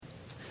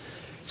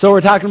So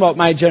we're talking about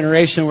my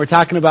generation. We're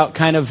talking about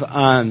kind of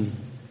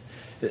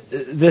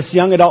this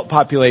young adult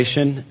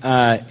population,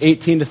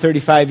 18 to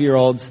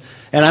 35-year-olds,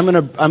 and I'm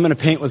gonna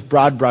paint with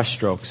broad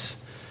brushstrokes.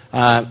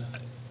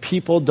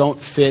 People don't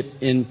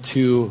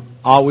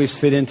always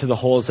fit into the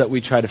holes that we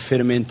try to fit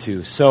them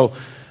into. So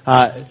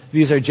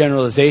these are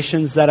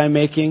generalizations that I'm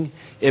making.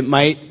 You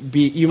might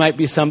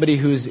be somebody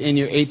who's in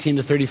your 18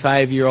 to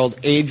 35-year-old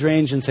age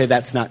range and say,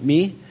 that's not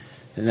me,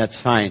 and that's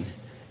fine.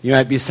 You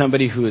might be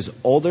somebody who is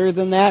older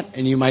than that,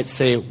 and you might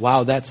say,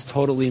 wow, that's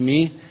totally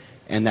me,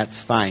 and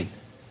that's fine.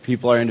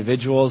 People are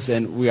individuals,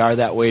 and we are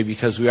that way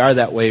because we are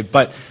that way.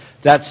 But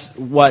that's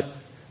my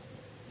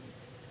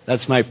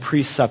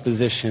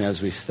presupposition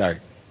as we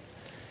start.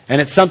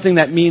 And it's something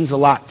that means a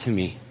lot to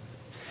me.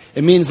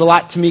 It means a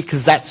lot to me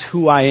because that's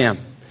who I am.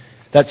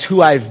 That's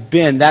who I've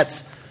been.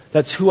 That's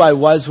who I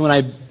was when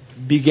I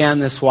began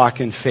this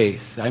walk in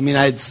faith. I mean,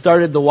 I had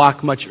started the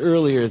walk much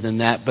earlier than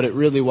that, but it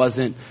really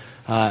wasn't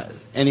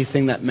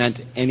anything that meant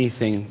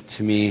anything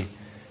to me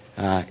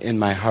in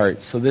my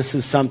heart. So this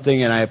is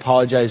something, and I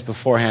apologize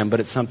beforehand, but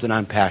it's something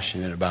I'm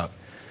passionate about.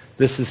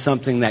 This is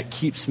something that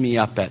keeps me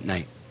up at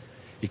night.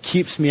 It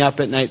keeps me up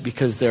at night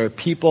because there are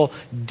people,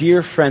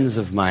 dear friends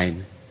of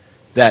mine,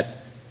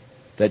 that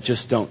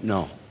just don't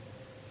know.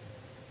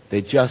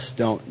 They just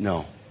don't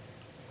know.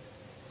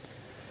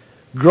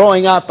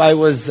 Growing up, I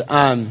was...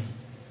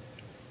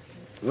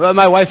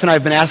 my wife and I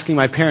have been asking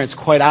my parents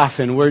quite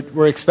often.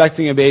 We're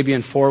expecting a baby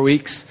in 4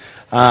 weeks.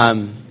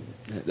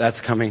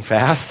 That's coming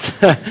fast.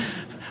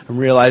 I'm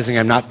realizing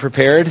I'm not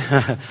prepared.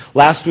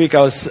 Last week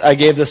I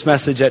gave this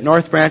message at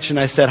North Branch, and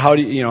I said,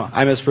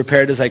 I'm as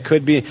prepared as I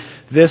could be.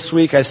 This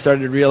week I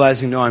started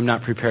realizing, no, I'm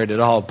not prepared at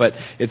all. But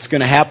it's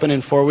going to happen in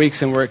 4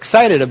 weeks, and we're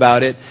excited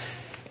about it.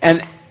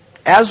 And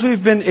as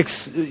we've been,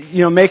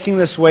 making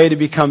this way to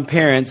become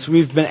parents,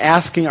 we've been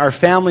asking our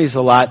families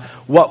a lot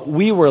what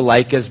we were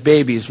like as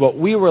babies, what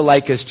we were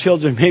like as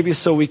children, maybe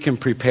so we can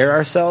prepare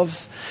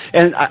ourselves.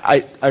 And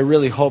I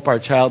really hope our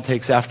child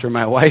takes after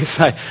my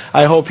wife.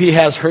 I hope he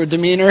has her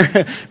demeanor,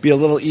 be a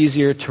little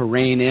easier to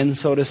rein in,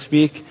 so to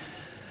speak.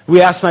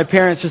 We asked my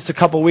parents just a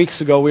couple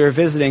weeks ago, we were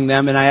visiting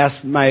them, and I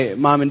asked my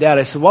mom and dad,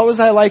 I said, what was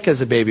I like as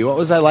a baby? What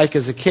was I like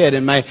as a kid?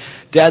 And my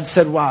dad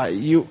said, wow,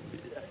 you're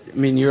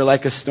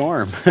like a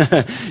storm.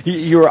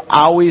 You're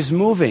always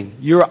moving.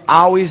 You're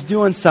always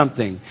doing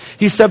something.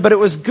 He said, but it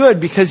was good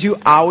because you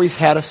always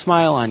had a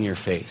smile on your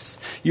face.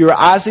 You were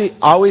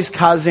always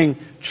causing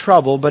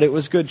trouble, but it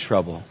was good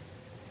trouble.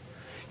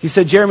 He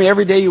said, Jeremy,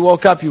 every day you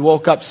woke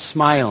up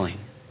smiling.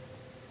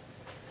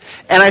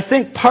 And I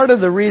think part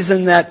of the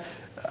reason that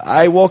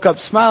I woke up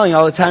smiling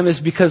all the time is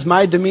because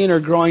my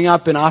demeanor growing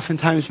up, and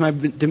oftentimes my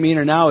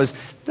demeanor now, is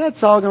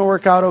that's all going to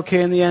work out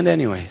okay in the end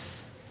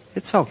anyways.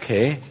 It's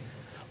okay.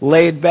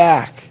 Laid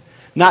back,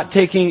 not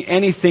taking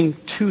anything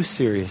too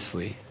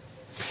seriously.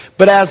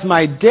 But as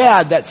my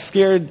dad, that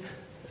scared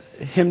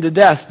him to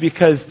death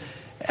because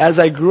as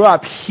I grew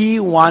up, he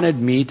wanted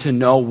me to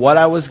know what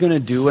I was going to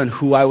do and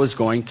who I was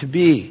going to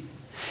be.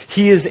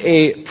 He is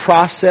a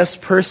process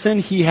person.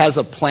 He has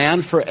a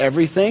plan for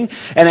everything.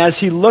 And as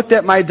he looked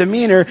at my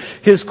demeanor,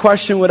 his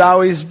question would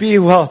always be,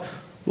 well,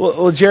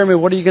 Jeremy,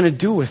 what are you going to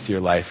do with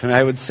your life? And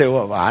I would say,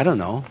 well, I don't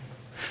know.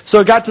 So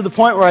it got to the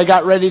point where I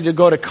got ready to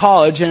go to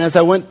college, and as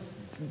I went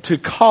to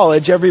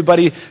college,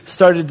 everybody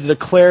started to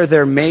declare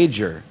their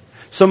major.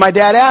 So my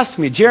dad asked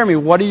me, Jeremy,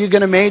 what are you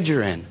going to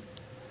major in?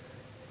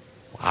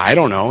 I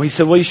don't know. He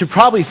said, well, you should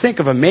probably think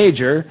of a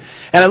major.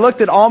 And I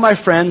looked at all my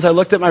friends. I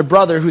looked at my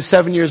brother, who's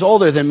 7 years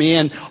older than me,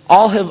 and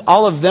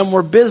all of them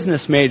were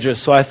business majors.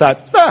 So I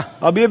thought,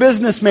 I'll be a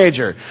business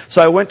major.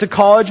 So I went to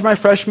college my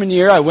freshman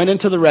year. I went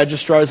into the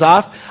registrar's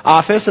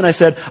office, and I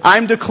said,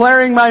 I'm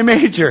declaring my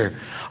major.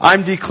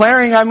 I'm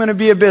declaring I'm going to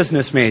be a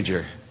business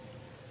major.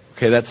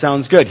 Okay, that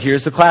sounds good.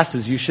 Here's the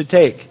classes you should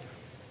take.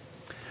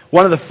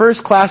 One of the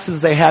first classes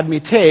they had me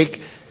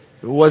take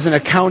was an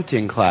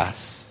accounting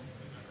class.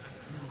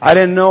 I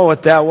didn't know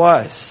what that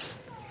was.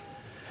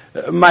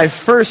 My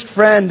first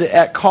friend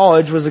at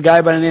college was a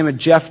guy by the name of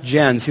Jeff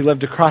Jens. He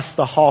lived across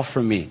the hall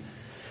from me.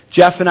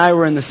 Jeff and I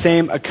were in the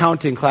same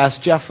accounting class.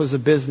 Jeff was a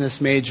business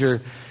major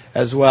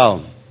as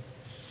well.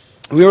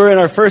 We were in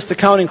our first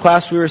accounting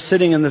class. We were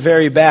sitting in the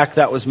very back.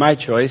 That was my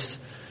choice.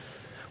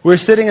 We were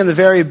sitting in the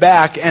very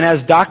back, and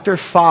as Dr.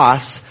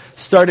 Foss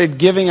started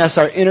giving us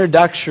our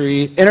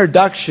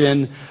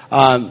introduction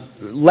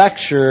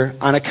lecture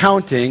on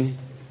accounting,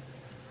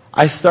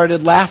 I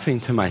started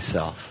laughing to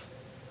myself.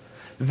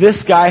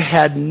 This guy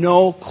had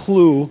no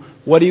clue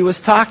what he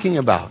was talking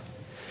about.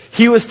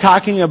 He was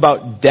talking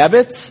about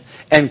debits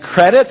and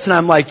credits, and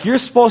I'm like, you're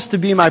supposed to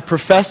be my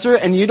professor,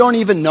 and you don't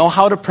even know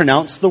how to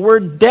pronounce the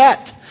word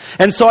debt.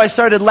 And so I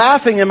started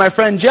laughing, and my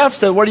friend Jeff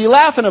said, what are you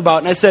laughing about?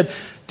 And I said,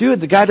 dude,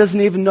 the guy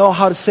doesn't even know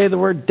how to say the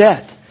word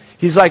debt.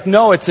 He's like,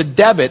 no, it's a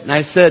debit. And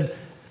I said,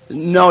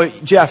 no,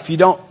 Jeff, you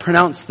don't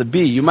pronounce the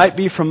B. You might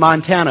be from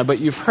Montana, but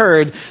you've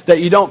heard that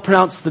you don't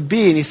pronounce the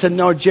B. And he said,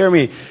 no,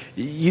 Jeremy,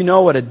 you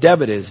know what a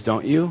debit is,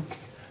 don't you?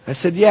 I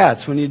said, yeah,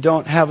 it's when you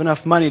don't have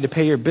enough money to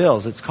pay your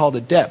bills. It's called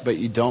a debt, but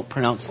you don't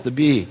pronounce the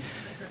B.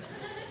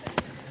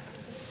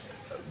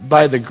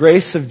 by the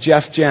grace of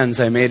Jeff Jens,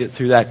 I made it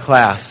through that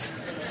class.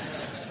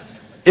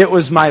 It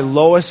was my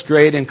lowest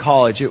grade in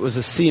college. It was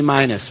a C-.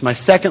 My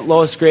second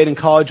lowest grade in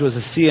college was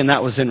a C, and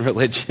that was in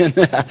religion.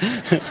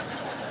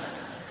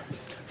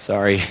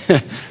 Sorry.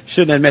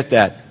 Shouldn't admit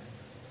that.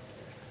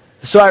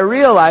 So I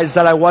realized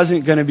that I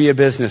wasn't going to be a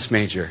business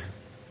major.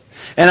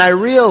 And I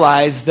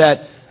realized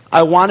that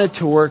I wanted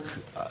to work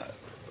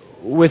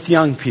with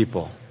young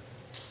people.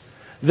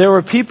 There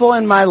were people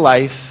in my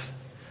life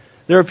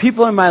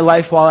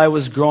while I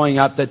was growing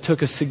up that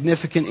took a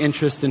significant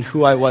interest in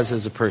who I was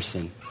as a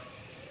person.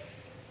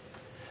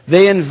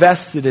 They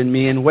invested in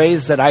me in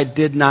ways that I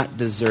did not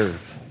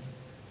deserve.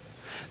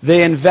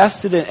 They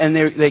invested in, and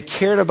they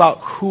cared about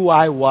who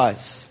I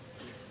was.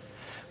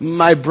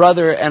 My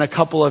brother and a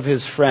couple of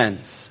his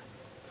friends,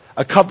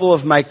 a couple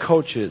of my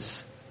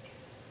coaches,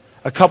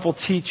 a couple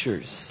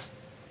teachers,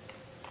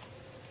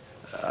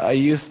 a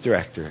youth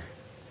director.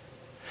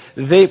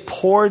 They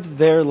poured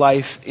their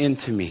life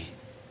into me.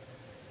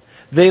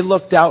 They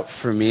looked out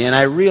for me, and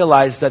I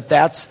realized that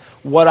that's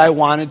what I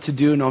wanted to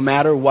do no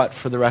matter what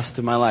for the rest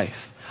of my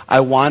life. I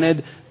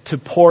wanted to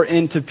pour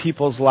into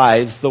people's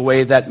lives the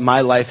way that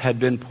my life had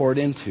been poured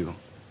into.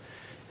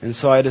 And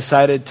so I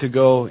decided to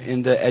go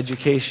into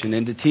education,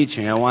 into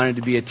teaching. I wanted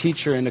to be a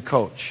teacher and a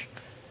coach.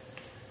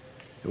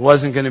 It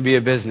wasn't going to be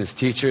a business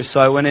teacher, so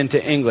I went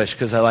into English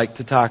because I like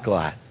to talk a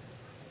lot.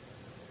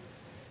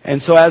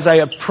 And so as I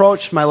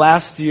approached my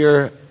last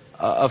year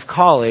of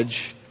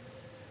college,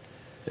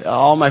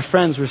 all my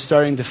friends were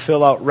starting to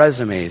fill out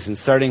resumes and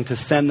starting to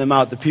send them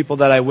out. The people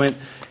that I went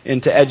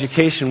into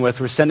education with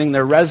were sending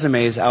their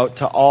resumes out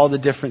to all the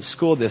different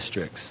school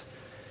districts.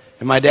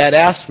 And my dad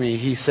asked me,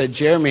 he said,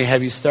 "Jeremy,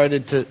 have you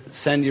started to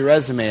send your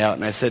resume out?"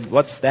 And I said,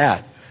 "What's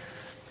that?"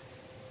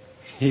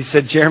 He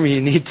said, "Jeremy,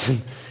 you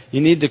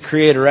need to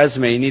create a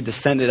resume. You need to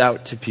send it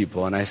out to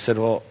people." And I said,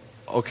 "Well,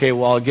 okay,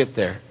 I'll get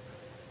there."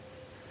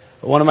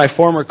 One of my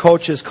former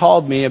coaches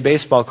called me, a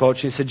baseball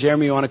coach. He said,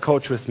 "Jeremy, you want to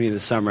coach with me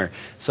this summer?"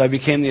 So I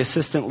became the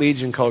assistant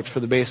Legion coach for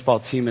the baseball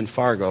team in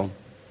Fargo.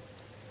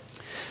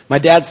 My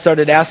dad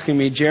started asking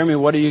me, "Jeremy,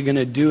 what are you going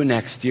to do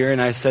next year?" And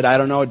I said, "I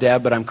don't know,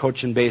 Dad, but I'm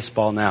coaching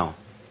baseball now."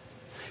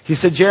 He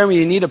said, "Jeremy,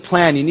 you need a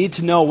plan. You need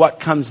to know what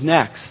comes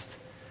next."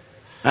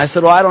 And I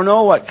said, "Well, I don't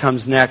know what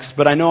comes next,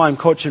 but I know I'm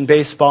coaching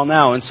baseball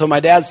now." And so my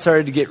dad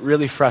started to get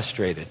really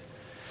frustrated.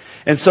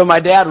 And so my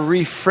dad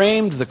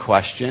reframed the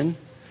question,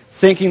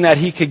 thinking that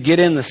he could get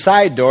in the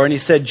side door. And he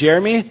said,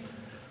 "Jeremy,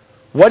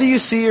 what do you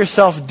see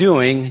yourself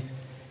doing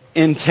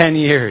in 10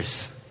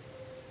 years?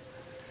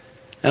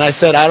 And I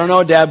said, "I don't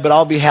know, Dad, but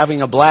I'll be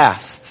having a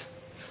blast."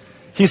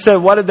 He said,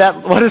 what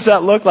does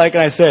that look like?"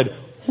 And I said,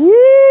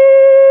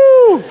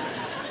 "Woo!"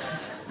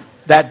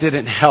 That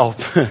didn't help.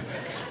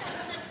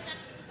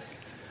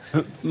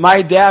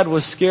 My dad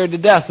was scared to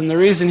death. And the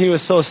reason he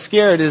was so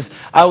scared is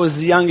I was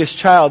the youngest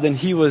child, and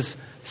he was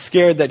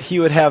scared that he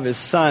would have his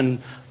son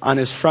on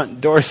his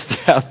front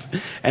doorstep.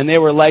 And they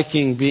were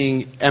liking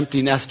being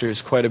empty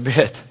nesters quite a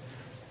bit.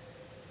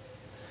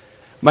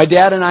 My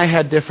dad and I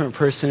had different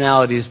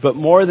personalities, but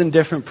more than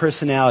different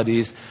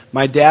personalities,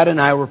 my dad and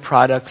I were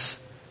products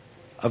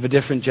of a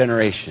different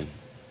generation.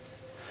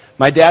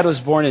 My dad was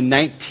born in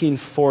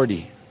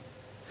 1940.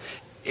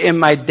 In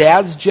my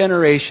dad's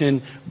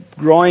generation,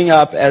 growing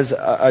up as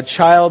a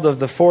child of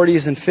the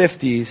 40s and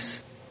 50s,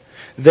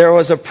 there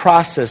was a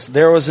process,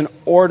 there was an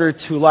order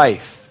to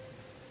life.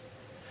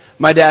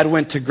 My dad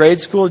went to grade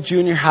school,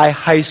 junior high,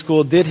 high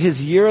school, did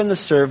his year in the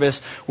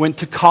service, went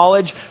to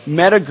college,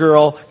 met a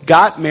girl,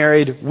 got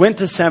married, went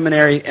to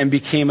seminary, and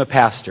became a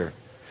pastor.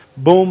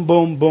 Boom,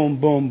 boom, boom,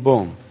 boom,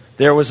 boom.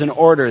 There was an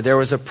order. There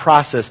was a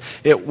process.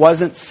 It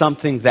wasn't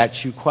something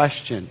that you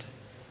questioned.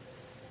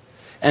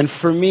 And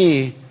for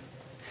me,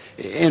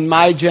 in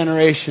my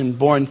generation,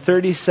 born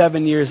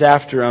 37 years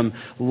after him,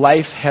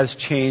 life has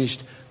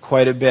changed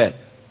quite a bit.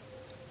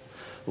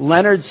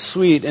 Leonard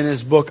Sweet, in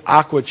his book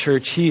Aqua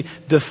Church, he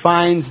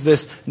defines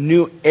this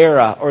new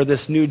era or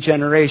this new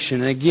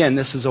generation. And again,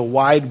 this is a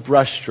wide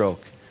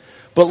brushstroke.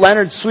 But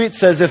Leonard Sweet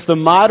says if the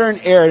modern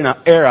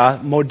era,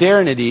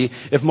 modernity,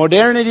 if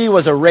modernity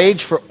was a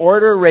rage for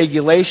order,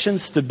 regulation,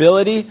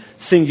 stability,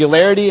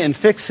 singularity, and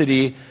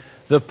fixity,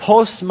 the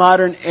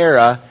postmodern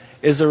era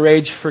is a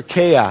rage for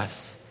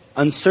chaos,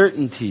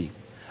 uncertainty,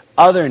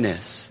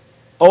 otherness,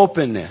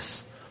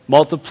 openness,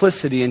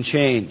 multiplicity, and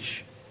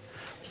change.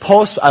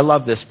 I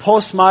love this.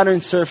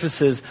 Postmodern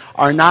surfaces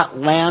are not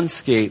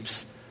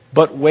landscapes,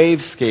 but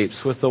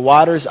wavescapes, with the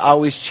waters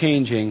always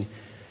changing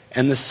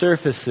and the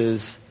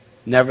surfaces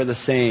never the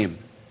same.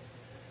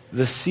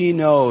 The sea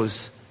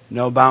knows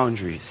no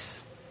boundaries.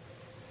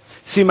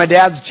 See, my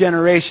dad's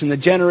generation, the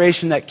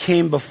generation that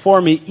came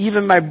before me,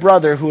 even my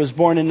brother, who was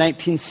born in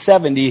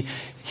 1970,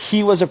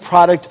 he was a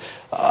product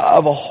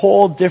of a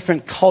whole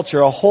different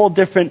culture, a whole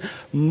different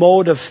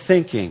mode of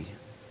thinking.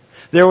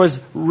 There was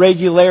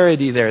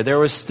regularity there. There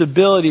was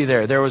stability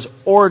there. There was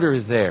order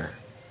there.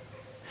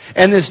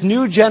 And this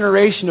new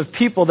generation of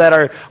people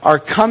that are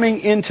coming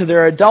into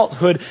their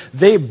adulthood,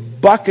 they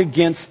buck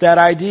against that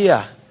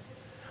idea.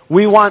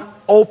 We want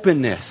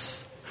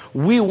openness.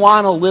 We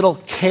want a little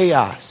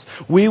chaos.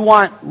 We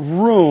want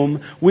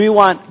room. We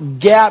want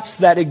gaps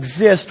that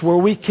exist where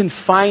we can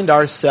find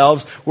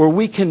ourselves, where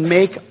we can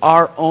make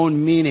our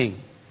own meaning.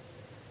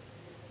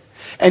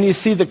 And you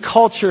see, the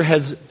culture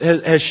has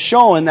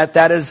shown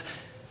that is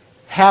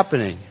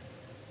happening.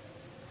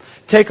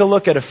 Take a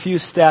look at a few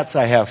stats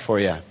I have for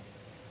you.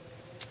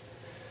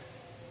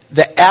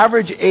 The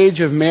average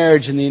age of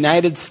marriage in the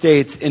United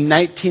States in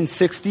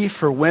 1960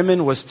 for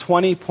women was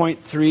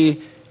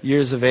 20.3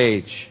 years of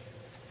age.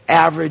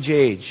 Average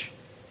age.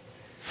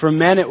 For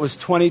men, it was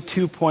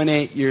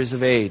 22.8 years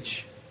of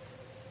age.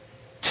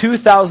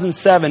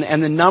 2007,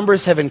 and the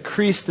numbers have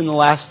increased in the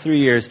last 3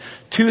 years.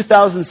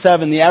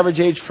 2007, the average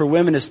age for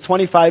women is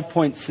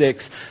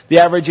 25.6. The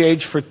average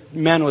age for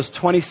men was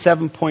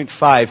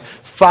 27.5.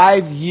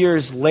 5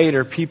 years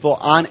later, people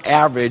on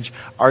average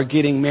are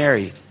getting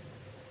married.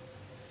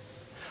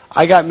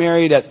 I got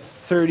married at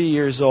 30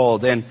 years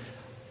old, and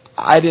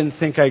I didn't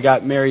think I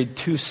got married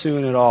too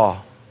soon at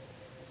all.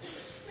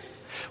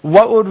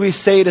 What would we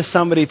say to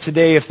somebody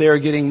today if they were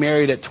getting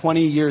married at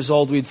 20 years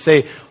old? We'd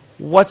say,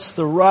 what's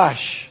the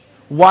rush?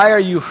 Why are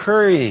you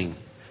hurrying?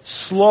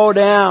 Slow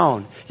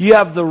down. You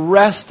have the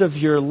rest of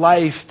your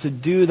life to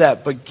do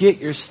that, but get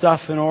your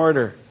stuff in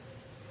order.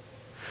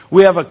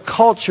 We have a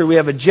culture, we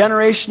have a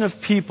generation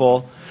of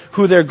people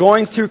who they're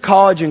going through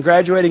college and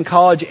graduating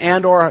college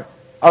and or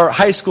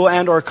high school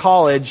and or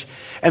college,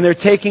 and they're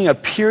taking a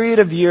period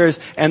of years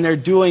and they're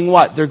doing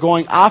what? They're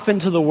going off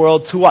into the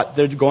world to what?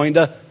 They're going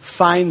to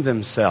find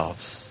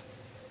themselves.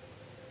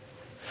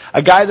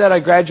 A guy that I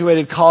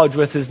graduated college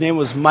with, his name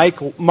was Mark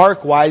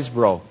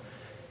Weisbro.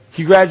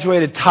 He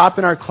graduated top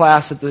in our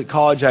class at the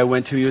college I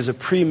went to. He was a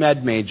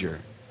pre-med major.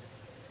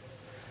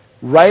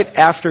 Right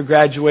after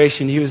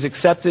graduation, he was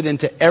accepted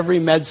into every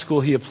med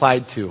school he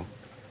applied to.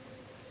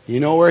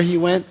 You know where he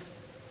went?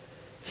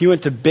 He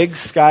went to Big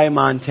Sky,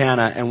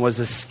 Montana, and was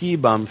a ski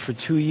bum for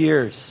 2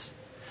 years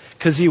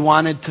because he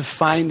wanted to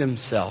find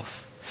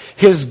himself.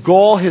 His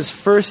goal, his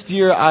first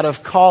year out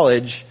of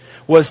college,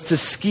 was to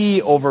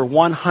ski over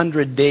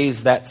 100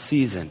 days that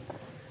season.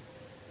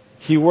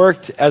 He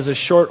worked as a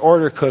short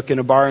order cook in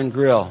a bar and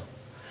grill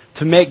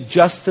to make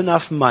just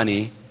enough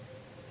money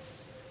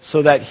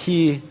so that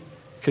he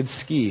could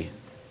ski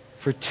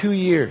for 2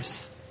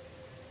 years.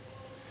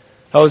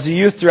 I was a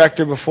youth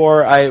director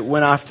before I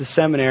went off to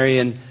seminary,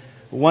 and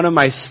one of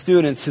my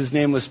students, his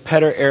name was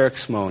Petter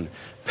Eriksmoen.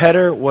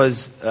 Petter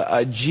was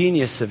a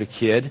genius of a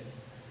kid.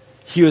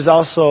 He was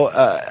also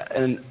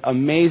an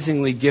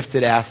amazingly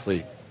gifted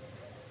athlete.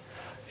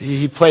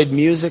 He played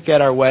music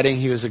at our wedding.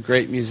 He was a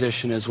great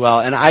musician as well.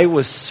 And I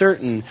was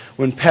certain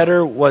when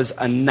Petter was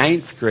a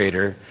 9th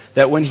grader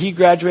that when he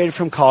graduated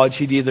from college,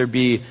 he'd either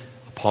be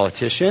a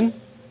politician,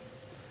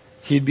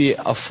 he'd be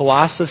a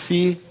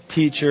philosophy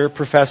teacher,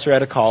 professor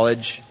at a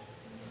college,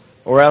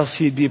 or else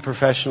he'd be a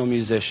professional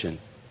musician.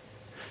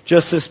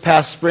 Just this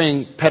past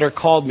spring, Petter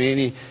called me and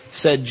he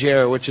said,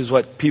 Jer, which is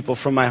what people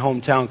from my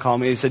hometown call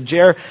me. He said,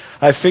 Jer,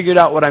 I figured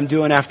out what I'm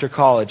doing after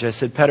college. I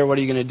said, Petter, what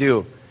are you going to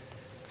do?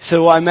 He said,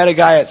 well, I met a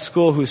guy at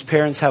school whose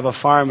parents have a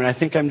farm, and I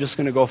think I'm just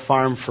going to go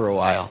farm for a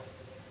while.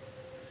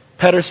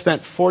 Petter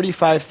spent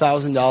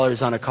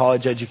 $45,000 on a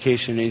college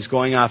education, and he's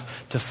going off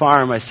to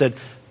farm. I said,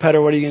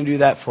 Petter, what are you going to do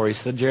that for? He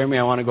said, Jeremy,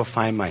 I want to go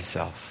find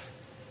myself.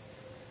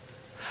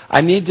 I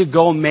need to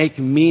go make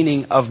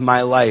meaning of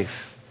my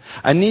life.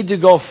 I need to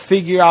go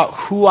figure out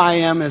who I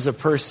am as a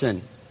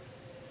person.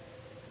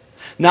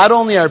 Not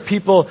only are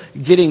people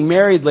getting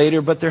married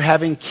later, but they're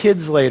having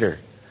kids later.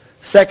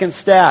 Second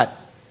stat,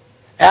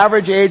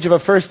 average age of a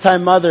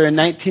first-time mother in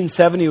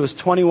 1970 was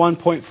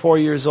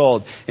 21.4 years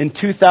old. In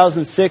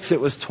 2006, it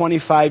was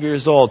 25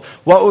 years old.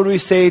 What would we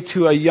say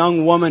to a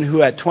young woman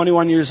who at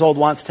 21 years old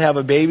wants to have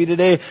a baby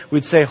today?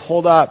 We'd say,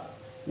 hold up,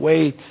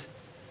 wait.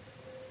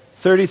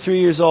 33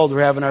 years old,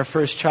 we're having our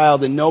first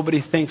child, and nobody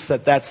thinks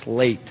that that's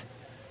late.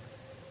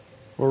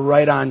 We're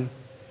right on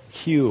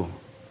cue.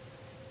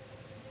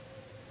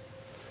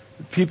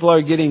 People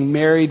are getting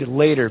married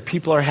later.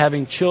 People are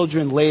having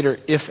children later,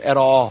 if at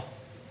all.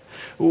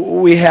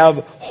 We have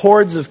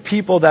hordes of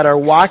people that are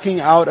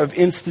walking out of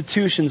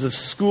institutions of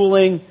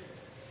schooling,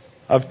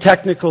 of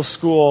technical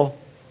school,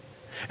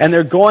 and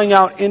they're going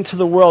out into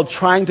the world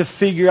trying to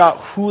figure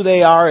out who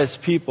they are as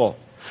people.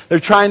 They're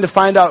trying to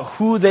find out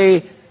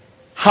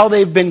how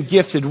they've been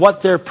gifted,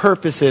 what their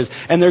purpose is.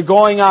 And they're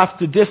going off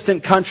to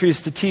distant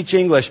countries to teach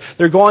English.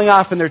 They're going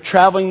off and they're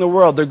traveling the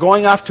world. They're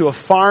going off to a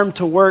farm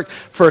to work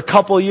for a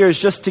couple years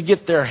just to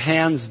get their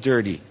hands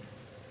dirty.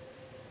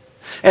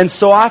 And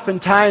so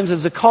oftentimes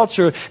as a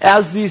culture,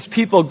 as these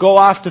people go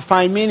off to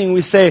find meaning,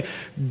 we say,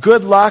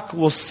 good luck,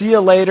 we'll see you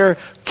later,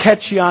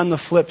 catch you on the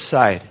flip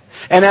side.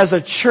 And as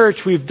a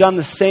church, we've done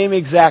the same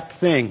exact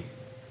thing.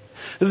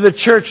 The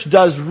church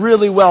does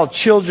really well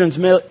children's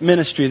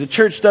ministry. The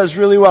church does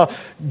really well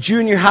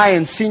junior high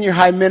and senior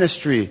high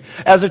ministry.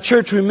 As a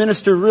church, we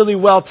minister really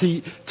well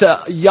to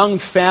young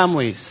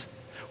families.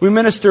 We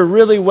minister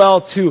really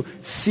well to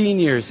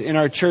seniors in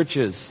our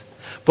churches.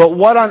 But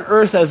what on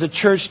earth as a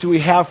church do we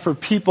have for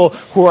people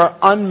who are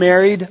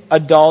unmarried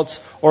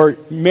adults or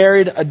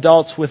married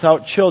adults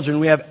without children,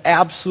 we have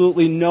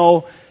absolutely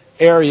no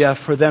area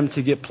for them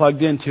to get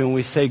plugged into, and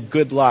we say,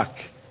 good luck.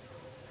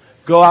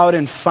 Go out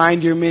and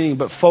find your meaning.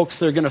 But folks,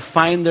 they're going to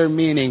find their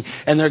meaning,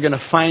 and they're going to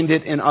find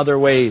it in other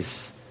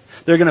ways.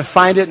 They're going to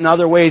find it in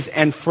other ways,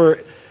 and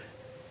for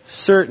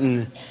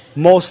certain,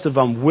 most of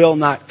them will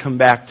not come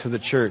back to the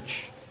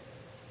church.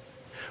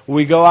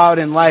 We go out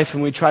in life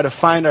and we try to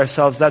find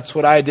ourselves. That's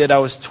what I did. I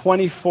was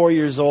 24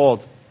 years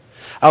old.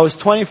 I was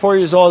 24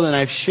 years old, and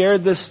I've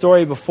shared this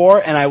story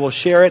before, and I will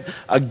share it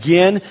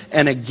again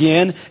and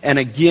again and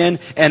again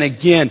and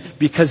again,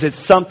 because it's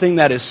something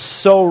that is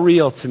so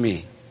real to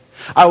me.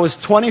 I was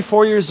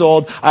 24 years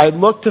old. I had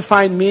looked to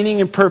find meaning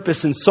and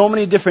purpose in so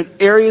many different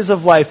areas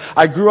of life.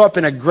 I grew up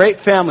in a great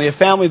family, a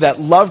family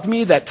that loved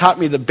me, that taught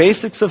me the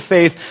basics of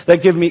faith,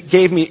 that gave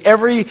me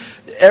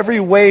every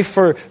way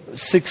for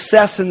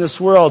success in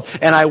this world.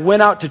 And I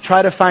went out to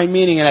try to find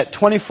meaning. And at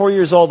 24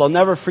 years old, I'll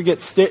never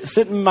forget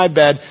sitting in my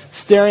bed,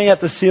 staring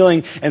at the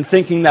ceiling and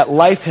thinking that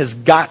life has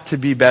got to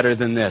be better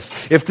than this.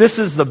 If this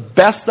is the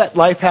best that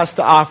life has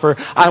to offer,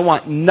 I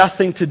want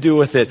nothing to do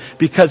with it,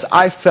 because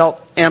I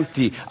felt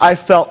empty. I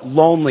felt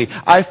lonely.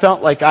 I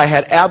felt like I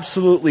had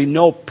absolutely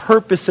no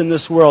purpose in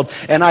this world.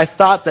 And I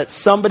thought that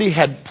somebody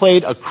had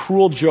played a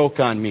cruel joke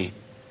on me.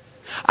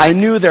 I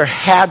knew there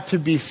had to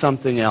be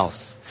something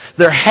else.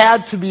 There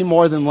had to be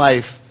more to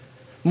life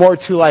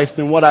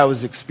than what I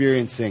was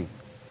experiencing.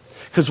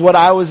 Because what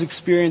I was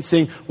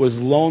experiencing was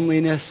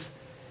loneliness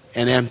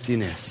and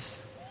emptiness.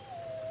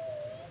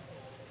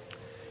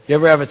 You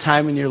ever have a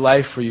time in your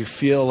life where you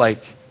feel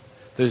like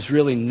there's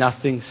really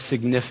nothing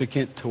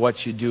significant to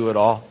what you do at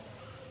all?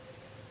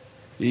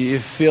 You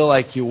feel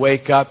like you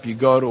wake up, you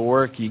go to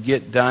work, you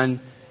get done,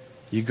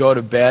 you go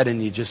to bed,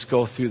 and you just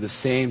go through the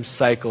same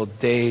cycle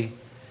day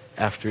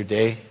after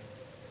day.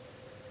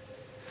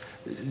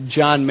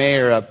 John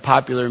Mayer, a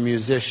popular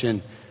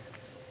musician,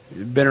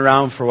 been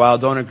around for a while,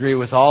 don't agree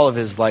with all of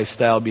his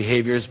lifestyle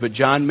behaviors, but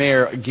John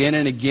Mayer, again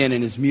and again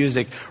in his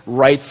music,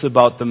 writes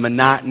about the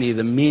monotony,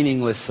 the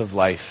meaningless of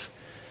life.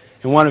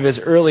 In one of his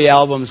early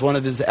albums, one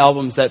of his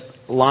albums that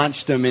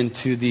launched him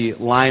into the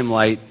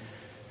limelight,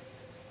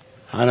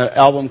 on an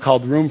album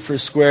called Room for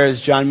Squares,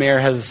 John Mayer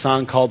has a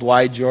song called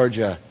Why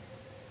Georgia.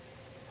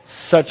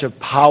 Such a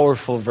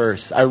powerful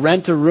verse. I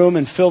rent a room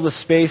and fill the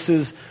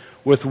spaces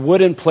with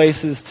wooden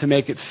places to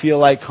make it feel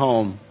like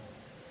home,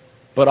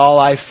 but all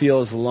I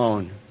feel is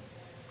alone.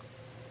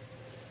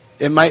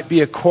 It might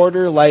be a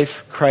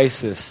quarter-life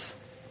crisis,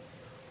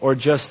 or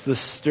just the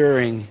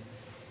stirring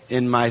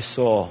in my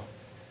soul.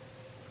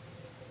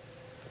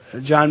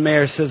 John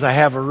Mayer says, I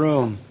have a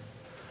room.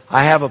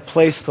 I have a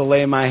place to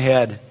lay my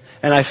head,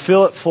 and I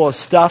fill it full of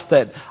stuff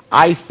that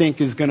I think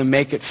is going to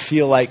make it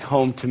feel like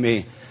home to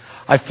me.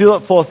 I fill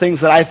it full of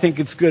things that I think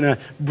it's going to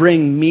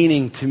bring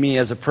meaning to me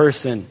as a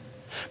person.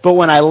 But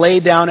when I lay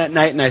down at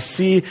night and I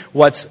see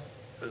what's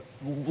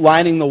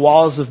lining the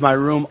walls of my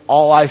room,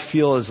 all I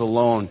feel is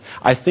alone.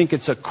 I think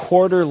it's a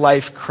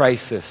quarter-life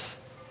crisis.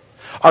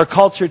 Our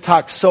culture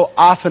talks so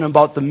often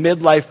about the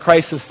midlife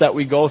crisis that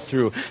we go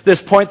through.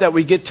 This point that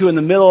we get to in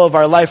the middle of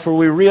our life where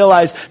we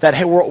realize that,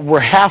 hey, we're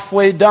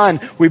halfway done.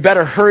 We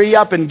better hurry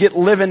up and get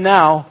living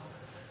now.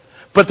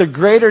 But the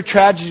greater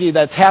tragedy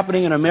that's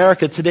happening in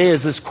America today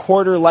is this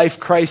quarter-life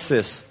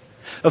crisis.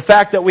 The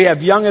fact that we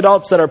have young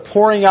adults that are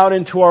pouring out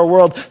into our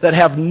world that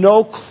have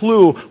no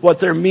clue what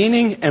their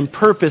meaning and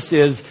purpose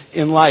is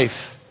in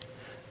life.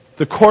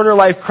 The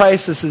quarter-life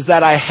crisis is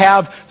that I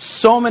have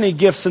so many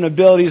gifts and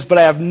abilities, but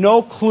I have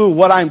no clue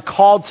what I'm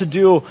called to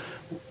do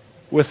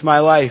with my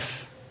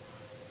life.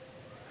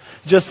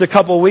 Just a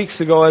couple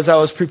weeks ago, as I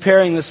was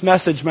preparing this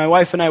message, my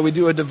wife and I, we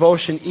do a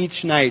devotion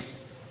each night.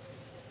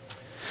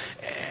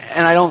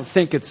 And I don't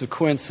think it's a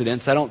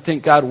coincidence. I don't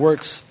think God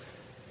works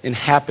in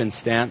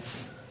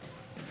happenstance.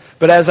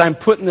 But as I'm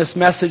putting this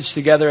message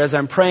together, as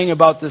I'm praying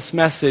about this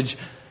message,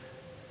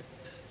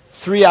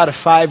 3 out of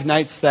 5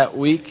 nights that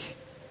week,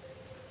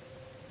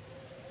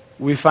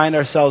 we find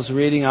ourselves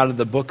reading out of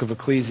the book of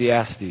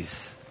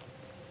Ecclesiastes.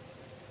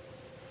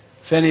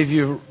 If any of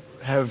you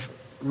have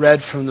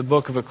read from the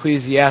book of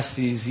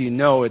Ecclesiastes, you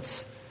know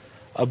it's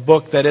a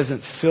book that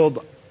isn't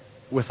filled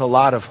with a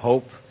lot of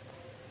hope.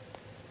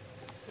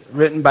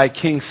 Written by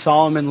King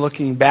Solomon,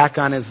 looking back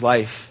on his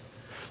life.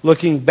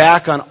 Looking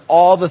back on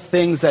all the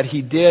things that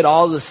he did,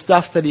 all the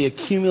stuff that he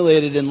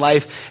accumulated in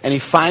life, and he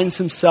finds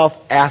himself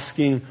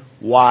asking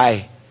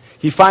why.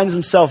 He finds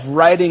himself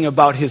writing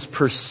about his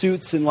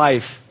pursuits in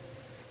life.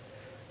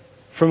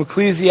 From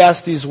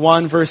Ecclesiastes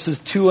 1, verses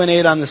 2 and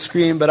 8 on the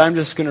screen, but I'm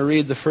just going to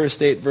read the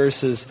first 8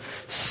 verses.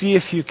 See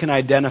if you can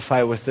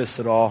identify with this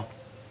at all.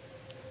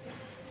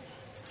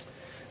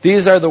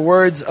 These are the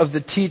words of the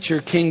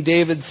teacher, King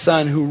David's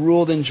son, who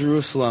ruled in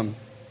Jerusalem.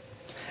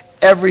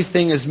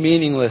 Everything is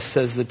meaningless,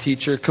 says the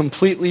teacher,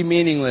 completely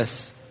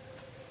meaningless.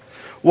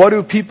 What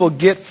do people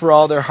get for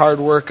all their hard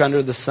work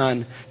under the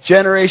sun?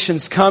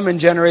 Generations come and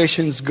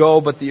generations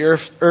go, but the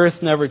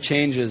earth never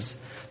changes.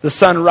 The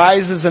sun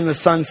rises and the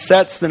sun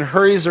sets, then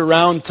hurries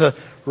around to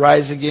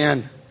rise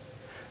again.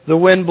 The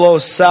wind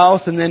blows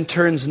south and then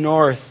turns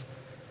north.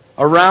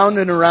 Around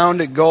and around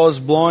it goes,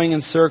 blowing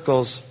in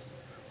circles.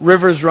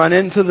 Rivers run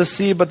into the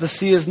sea, but the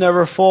sea is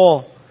never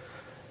full.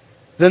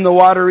 Then the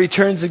water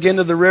returns again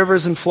to the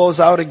rivers and flows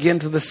out again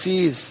to the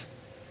seas.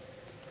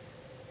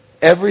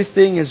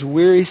 Everything is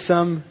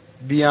wearisome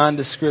beyond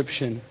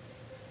description.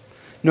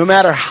 No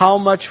matter how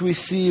much we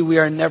see, we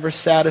are never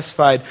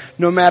satisfied.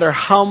 No matter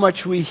how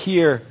much we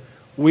hear,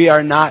 we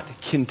are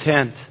not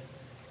content.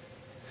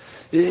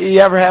 You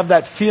ever have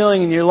that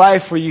feeling in your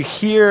life where you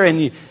hear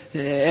and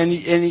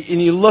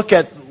you look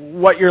at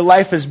what your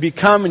life has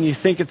become and you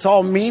think it's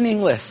all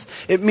meaningless?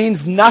 It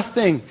means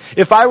nothing.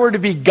 If I were to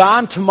be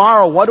gone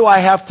tomorrow, what do I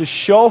have to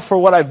show for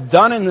what I've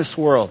done in this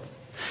world?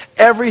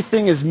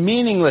 Everything is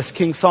meaningless,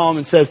 King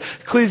Solomon says.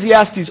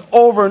 Ecclesiastes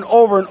over and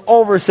over and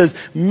over says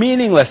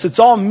meaningless. It's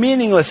all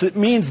meaningless. It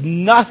means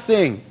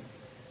nothing.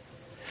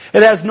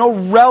 It has no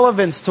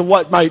relevance to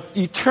what my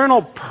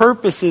eternal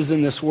purpose is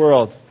in this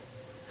world.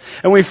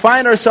 And we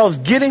find ourselves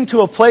getting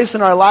to a place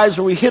in our lives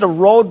where we hit a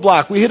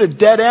roadblock, we hit a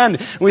dead end,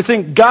 and we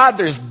think, God,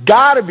 there's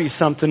got to be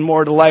something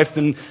more to life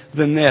than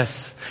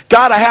this.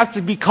 God, I have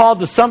to be called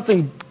to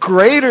something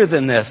greater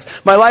than this.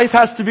 My life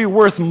has to be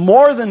worth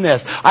more than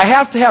this. I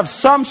have to have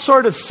some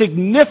sort of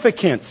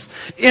significance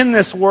in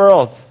this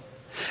world.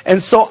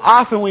 And so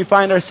often we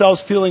find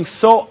ourselves feeling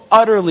so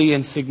utterly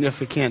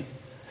insignificant.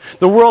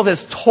 The world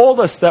has told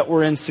us that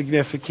we're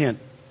insignificant.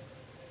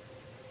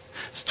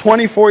 I was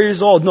 24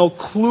 years old, no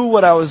clue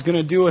what I was going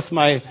to do with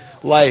my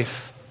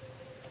life.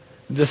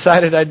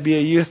 Decided I'd be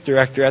a youth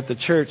director at the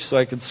church so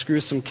I could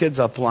screw some kids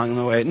up along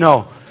the way.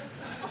 No,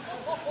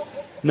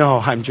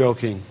 I'm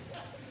joking.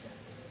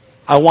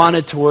 I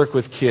wanted to work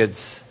with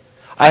kids.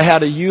 I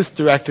had a youth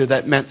director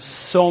that meant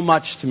so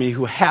much to me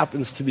who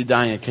happens to be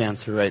dying of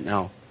cancer right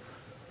now.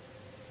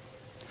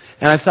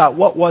 And I thought,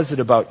 what was it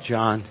about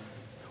John?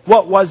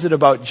 What was it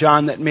about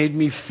John that made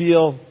me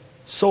feel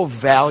so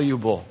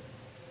valuable?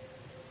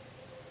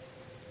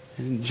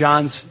 And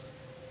John's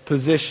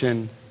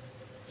position,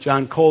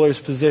 John Kohler's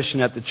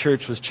position at the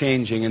church was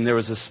changing, and there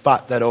was a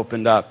spot that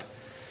opened up.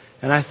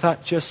 And I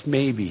thought, just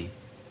maybe,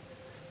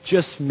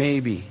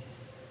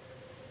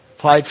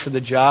 applied for the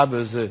job. It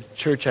was a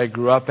church I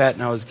grew up at,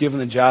 and I was given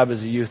the job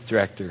as a youth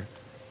director.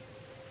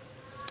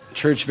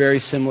 Church very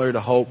similar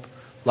to Hope,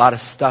 a lot of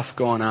stuff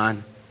going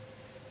on.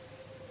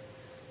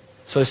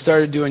 So I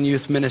started doing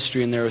youth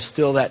ministry, and there was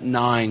still that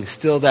gnawing,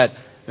 still that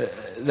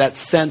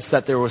sense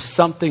that there was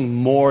something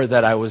more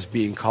that I was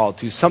being called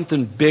to,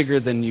 something bigger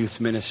than youth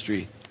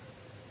ministry.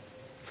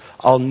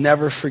 I'll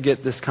never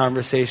forget this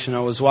conversation. I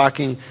was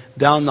walking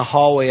down the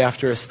hallway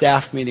after a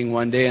staff meeting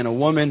one day, and a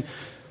woman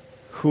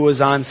who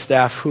was on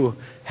staff, who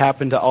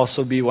happened to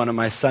also be one of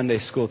my Sunday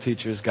school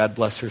teachers, God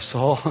bless her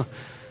soul,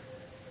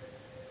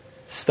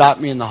 stopped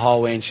me in the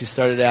hallway, and she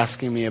started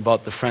asking me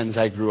about the friends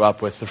I grew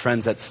up with, the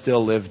friends that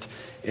still lived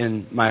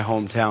in my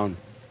hometown.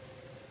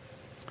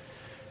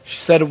 She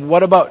said,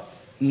 "What about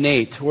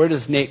Nate? Where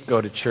does Nate go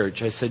to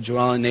church?" I said,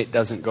 "Joellen, Nate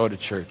doesn't go to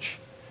church."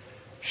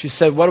 She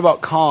said, "What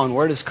about Colin?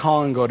 Where does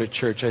Colin go to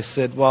church?" I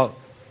said, "Well,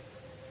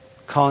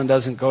 Colin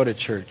doesn't go to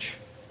church."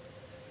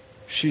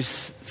 She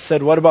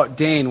said, "What about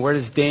Dane? Where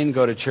does Dane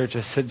go to church?"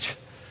 I said,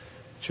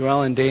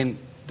 "Joellen, Dane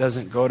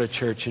doesn't go to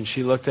church." And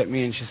she looked at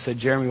me and she said,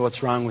 "Jeremy,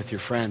 what's wrong with your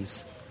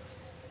friends?"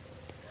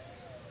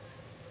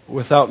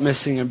 Without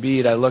missing a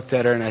beat, I looked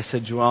at her and I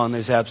said, "Joellen,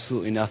 there's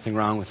absolutely nothing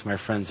wrong with my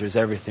friends. There's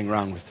everything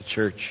wrong with the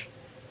church.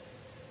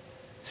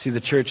 See, the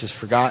church has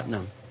forgotten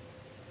them.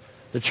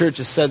 The church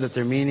has said that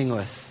they're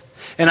meaningless."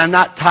 And I'm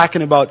not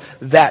talking about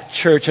that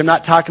church. I'm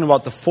not talking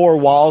about the four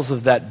walls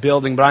of that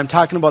building, but I'm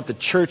talking about the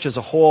church as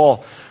a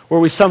whole, where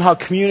we somehow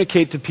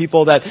communicate to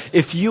people that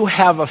if you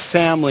have a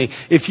family,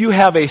 if you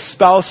have a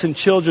spouse and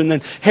children,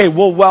 then, hey,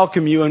 we'll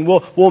welcome you and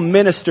we'll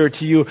minister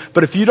to you.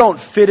 But if you don't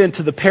fit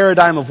into the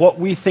paradigm of what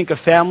we think a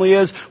family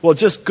is, well,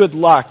 just good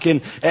luck.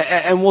 And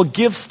we'll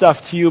give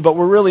stuff to you, but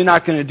we're really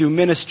not going to do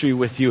ministry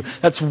with you.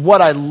 That's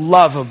what I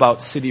love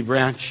about City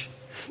Branch.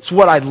 It's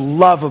what I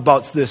love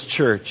about this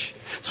church.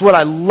 It's what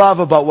I love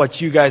about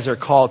what you guys are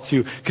called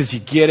to, because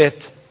you get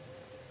it.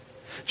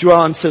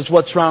 Joellen says,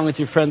 "What's wrong with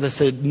your friends?" I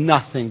said,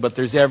 "Nothing, but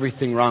there's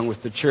everything wrong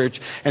with the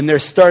church." And there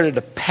started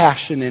a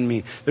passion in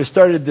me. There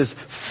started this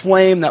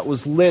flame that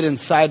was lit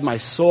inside my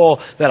soul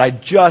that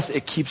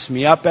it keeps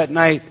me up at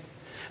night.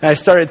 And I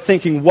started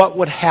thinking, what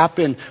would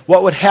happen?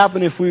 What would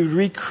happen if we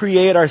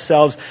recreate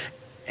ourselves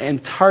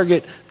and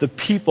target the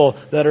people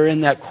that are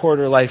in that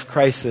quarter life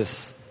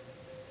crisis?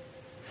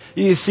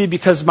 You see,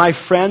 because my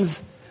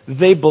friends,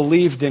 they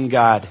believed in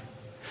God.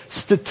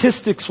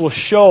 Statistics will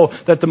show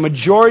that the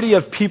majority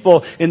of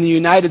people in the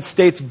United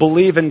States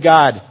believe in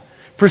God.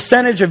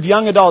 Percentage of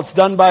young adults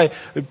done by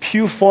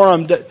Pew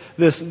Forum,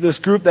 this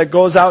group that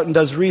goes out and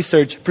does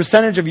research,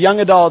 percentage of young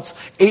adults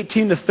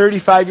 18 to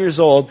 35 years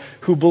old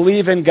who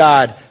believe in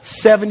God,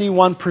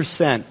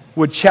 71%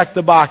 would check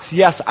the box,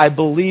 yes, I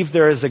believe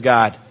there is a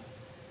God.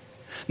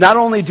 Not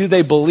only do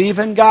they believe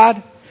in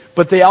God,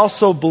 but they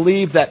also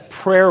believe that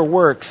prayer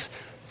works.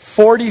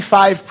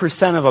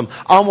 45% of them,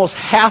 almost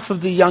half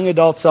of the young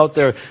adults out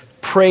there,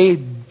 pray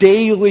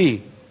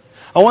daily.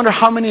 I wonder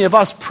how many of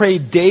us pray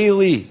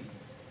daily.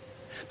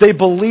 They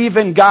believe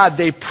in God.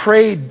 They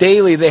pray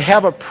daily. They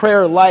have a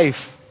prayer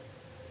life.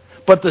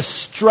 But the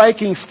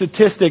striking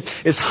statistic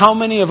is how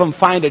many of them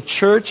find a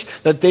church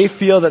that they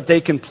feel that they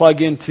can plug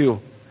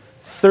into.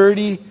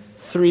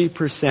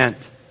 33%.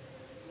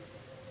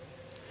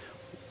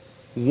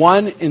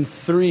 1 in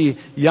 3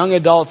 young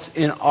adults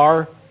in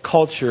our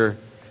culture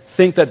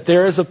think that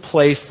there is a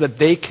place that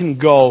they can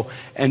go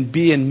and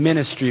be in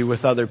ministry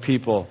with other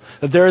people.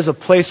 That there is a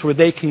place where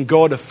they can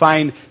go to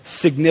find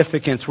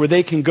significance, where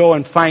they can go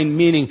and find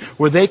meaning,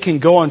 where they can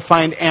go and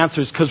find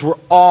answers, because we're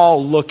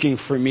all looking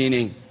for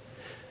meaning.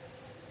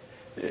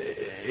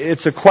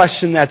 It's a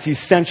question that's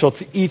essential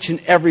to each and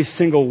every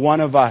single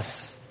one of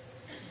us.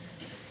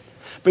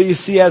 But you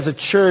see, as a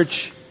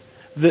church,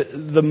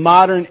 the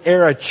modern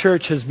era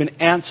church has been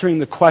answering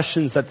the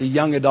questions that the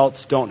young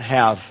adults don't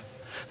have.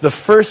 The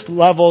first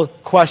level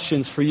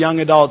questions for young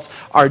adults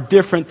are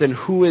different than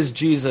who is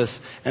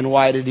Jesus and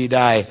why did he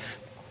die.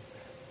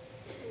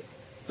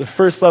 The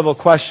first level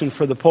question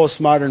for the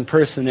postmodern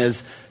person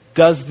is,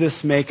 does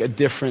this make a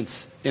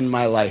difference in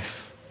my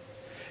life?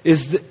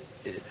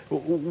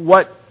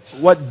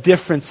 What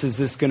difference is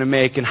this going to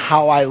make in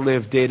how I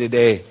live day to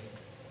day?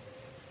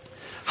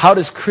 How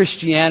does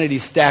Christianity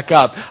stack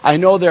up? I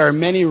know there are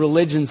many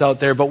religions out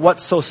there, but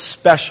what's so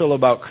special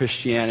about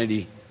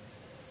Christianity?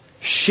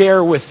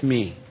 Share with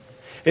me.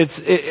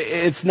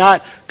 It's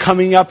not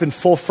coming up in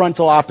full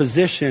frontal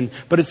opposition,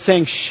 but it's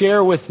saying,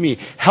 share with me.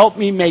 Help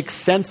me make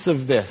sense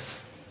of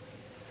this.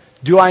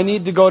 Do I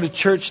need to go to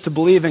church to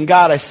believe in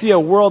God? I see a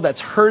world that's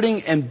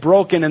hurting and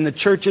broken, and the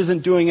church isn't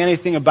doing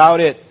anything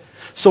about it.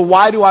 So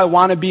why do I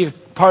want to be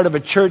part of a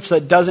church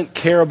that doesn't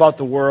care about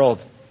the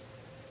world?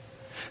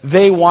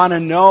 They want to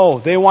know.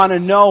 They want to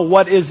know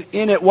what is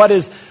in it. What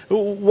is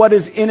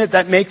in it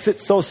that makes it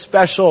so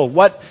special?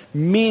 What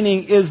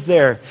meaning is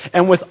there?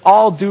 And with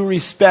all due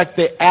respect,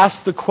 they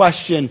ask the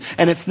question,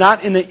 and it's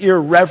not in an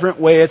irreverent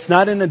way. It's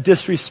not in a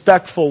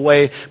disrespectful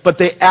way, but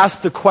they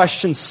ask the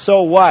question,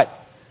 so what?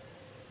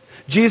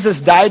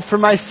 Jesus died for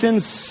my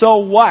sins, so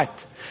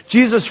what?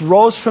 Jesus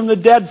rose from the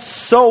dead,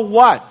 so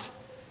what?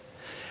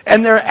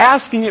 And they're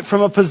asking it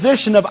from a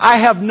position of, I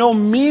have no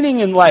meaning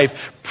in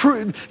life.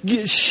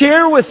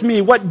 Share with me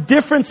what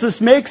difference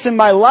this makes in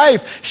my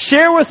life.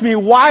 Share with me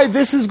why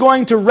this is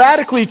going to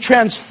radically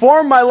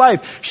transform my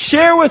life.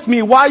 Share with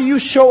me why you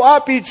show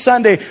up each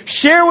Sunday.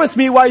 Share with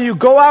me why you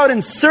go out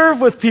and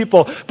serve with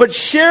people. But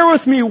share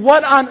with me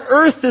what on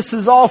earth this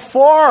is all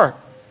for.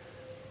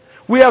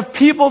 We have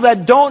people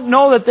that don't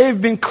know that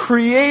they've been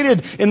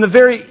created in the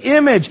very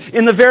image,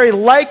 in the very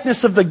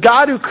likeness of the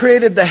God who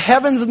created the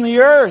heavens and the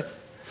earth.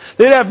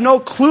 They'd have no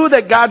clue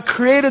that God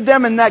created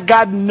them and that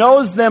God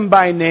knows them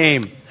by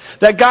name.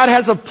 That God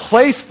has a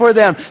place for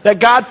them. That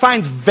God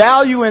finds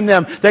value in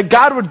them. That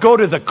God would go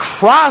to the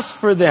cross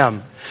for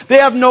them. They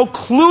have no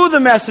clue the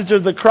message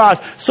of the cross.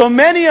 So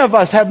many of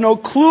us have no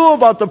clue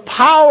about the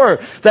power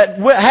that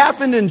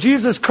happened in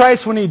Jesus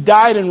Christ when he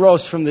died and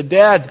rose from the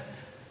dead.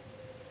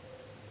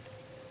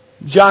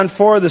 John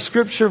 4, the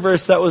scripture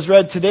verse that was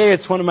read today,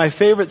 it's one of my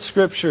favorite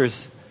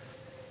scriptures.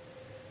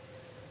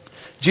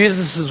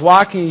 Jesus is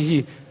walking,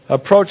 he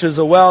approaches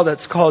a well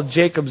that's called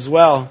Jacob's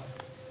Well.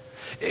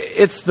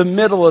 It's the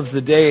middle of the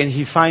day and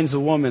he finds a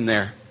woman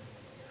there.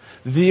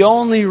 The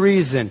only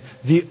reason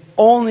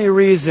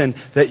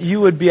that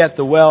you would be at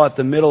the well at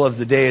the middle of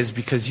the day is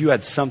because you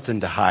had something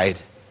to hide.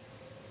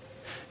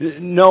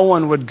 No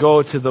one would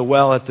go to the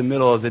well at the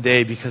middle of the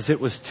day because it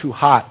was too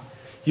hot.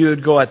 You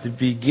would go at the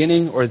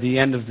beginning or the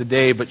end of the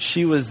day, but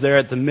she was there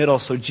at the middle,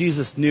 so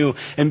Jesus knew,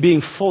 and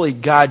being fully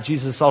God,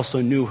 Jesus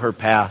also knew her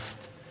past.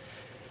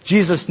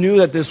 Jesus knew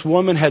that this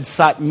woman had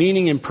sought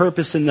meaning and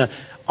purpose in the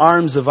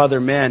arms of other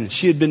men.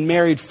 She had been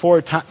married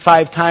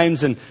 5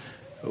 times and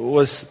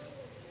was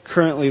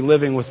currently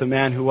living with a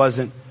man who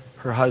wasn't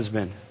her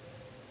husband.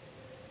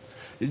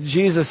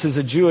 Jesus is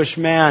a Jewish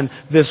man.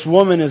 This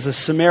woman is a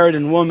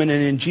Samaritan woman,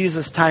 and in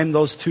Jesus' time,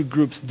 those two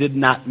groups did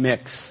not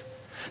mix.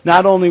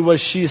 Not only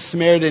was she a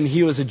Samaritan,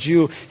 he was a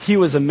Jew, he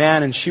was a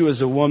man and she was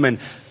a woman.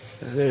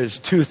 There's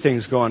 2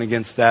 things going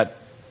against that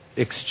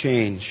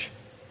exchange.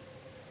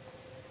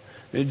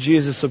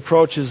 Jesus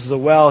approaches the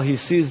well. He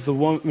sees the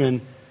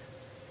woman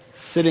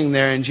sitting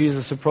there, and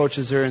Jesus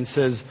approaches her and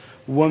says,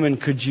 "Woman,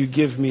 could you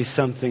give me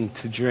something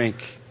to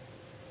drink?"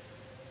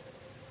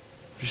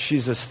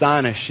 She's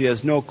astonished. She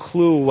has no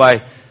clue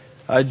why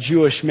a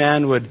Jewish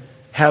man would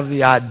have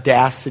the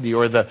audacity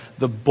or the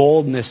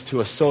boldness to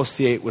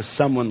associate with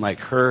someone like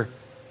her.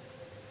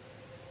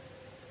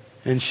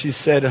 And she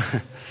said,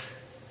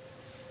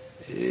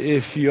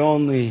 "If you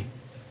only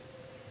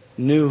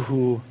knew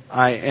who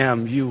I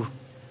am, you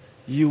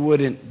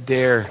wouldn't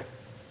dare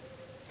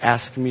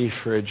ask me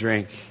for a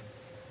drink."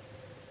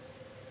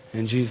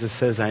 And Jesus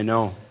says, "I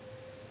know."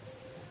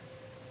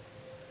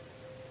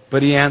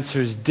 But he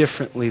answers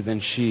differently than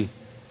she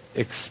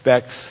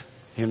expects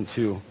him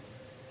to.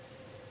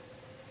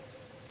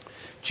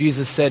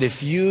 Jesus said,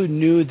 if you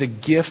knew the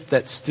gift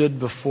that stood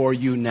before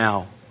you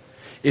now,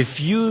 if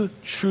you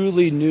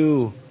truly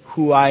knew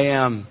who I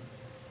am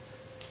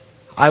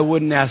I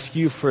wouldn't ask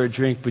you for a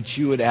drink, but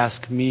you would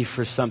ask me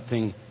for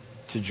something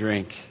to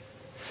drink.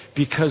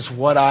 Because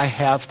what I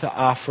have to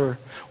offer,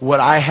 what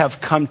I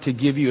have come to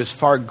give you is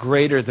far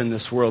greater than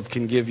this world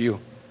can give you.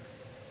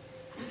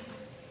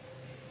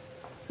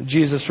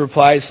 Jesus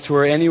replies to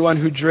her, anyone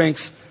who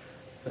drinks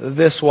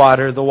this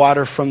water, the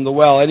water from the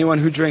well, anyone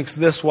who drinks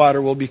this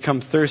water will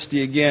become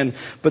thirsty again.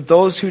 But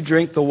those who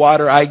drink the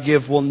water I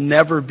give will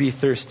never be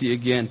thirsty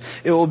again.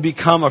 It will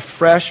become a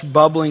fresh,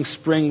 bubbling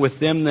spring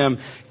within them,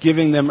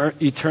 giving them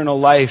eternal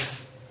life.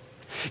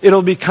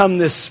 It'll become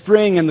this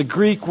spring, and the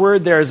Greek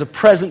word there is a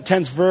present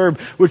tense verb,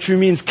 which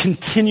means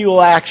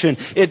continual action.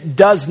 It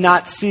does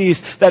not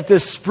cease. That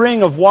this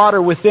spring of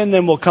water within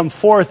them will come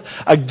forth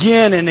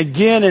again and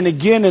again and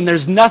again, and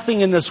there's nothing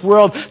in this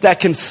world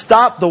that can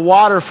stop the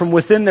water from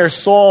within their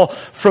soul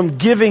from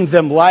giving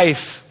them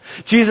life.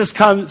 Jesus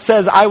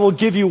says, I will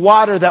give you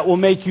water that will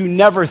make you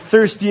never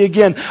thirsty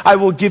again. I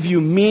will give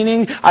you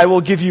meaning. I will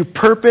give you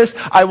purpose.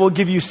 I will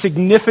give you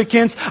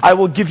significance. I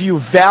will give you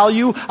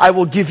value. I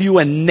will give you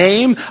a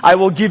name. I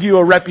will give you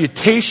a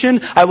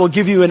reputation. I will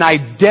give you an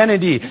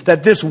identity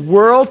that this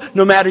world,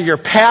 no matter your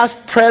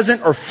past,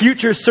 present, or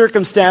future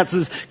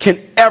circumstances,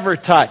 can ever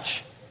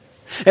touch.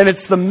 And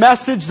it's the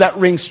message that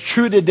rings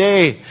true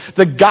today.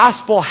 The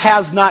gospel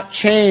has not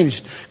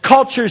changed.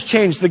 Culture's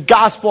changed. The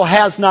gospel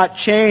has not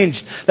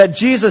changed. That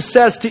Jesus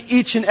says to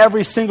each and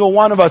every single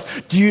one of us,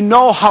 do you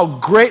know how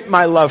great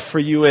my love for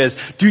you is?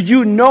 Do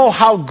you know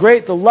how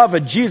great the love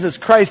of Jesus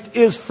Christ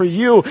is for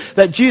you?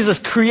 That Jesus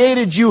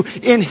created you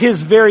in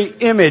His very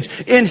image,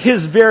 in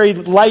His very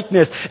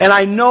likeness. And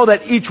I know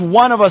that each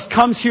one of us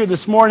comes here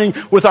this morning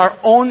with our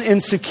own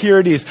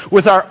insecurities,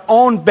 with our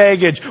own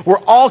baggage.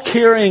 We're all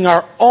carrying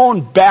our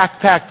own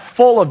backpack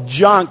full of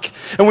junk,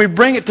 and we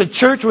bring it to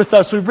church with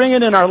us. We bring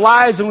it in our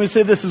lives, and we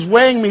say, this is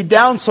weighing me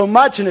down so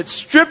much, and it's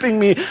stripping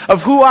me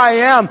of who I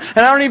am,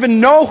 and I don't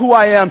even know who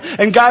I am.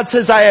 And God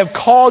says, I have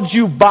called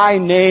you by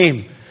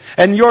name,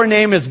 and your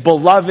name is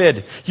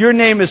beloved. Your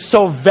name is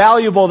so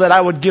valuable that I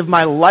would give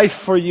my life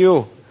for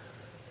you.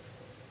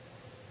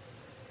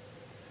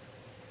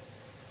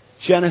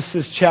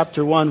 Genesis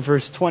chapter 1,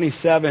 verse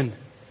 27.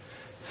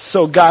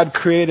 So God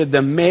created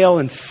them, male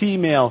and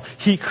female.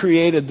 He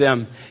created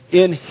them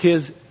in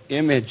His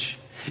image,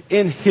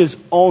 in His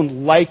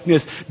own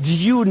likeness. Do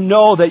you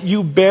know that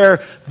you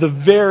bear the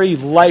very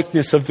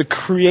likeness of the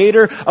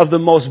Creator of the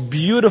most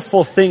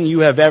beautiful thing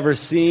you have ever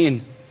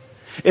seen?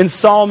 In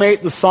Psalm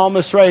 8, the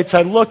psalmist writes,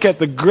 I look at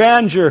the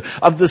grandeur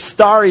of the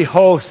starry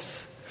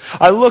hosts.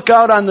 I look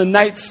out on the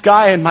night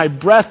sky and my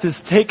breath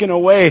is taken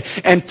away.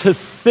 And to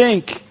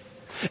think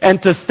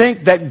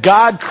that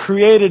God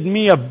created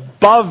me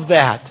above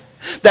that.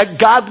 That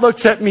God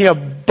looks at me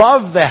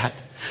above that.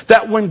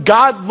 That when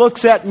God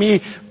looks at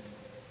me,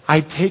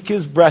 I take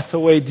His breath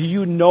away. Do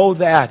you know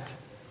that?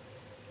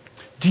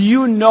 Do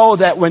you know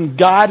that when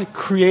God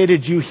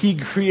created you, He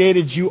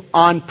created you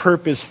on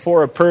purpose,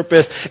 for a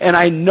purpose? And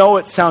I know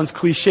it sounds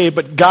cliche,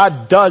 but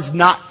God does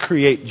not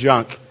create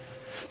junk.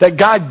 That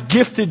God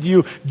gifted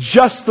you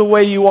just the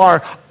way you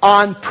are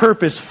on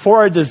purpose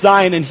for a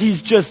design, and He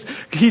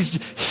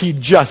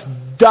just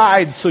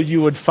died so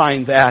you would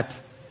find that.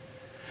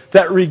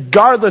 That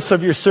regardless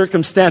of your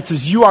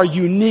circumstances, you are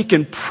unique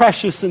and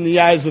precious in the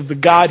eyes of the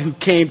God who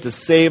came to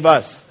save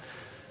us.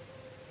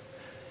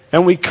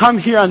 And we come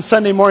here on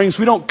Sunday mornings,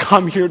 we don't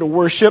come here to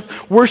worship.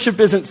 Worship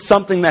isn't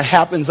something that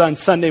happens on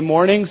Sunday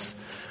mornings.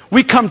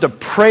 We come to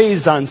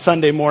praise on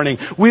Sunday morning.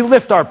 We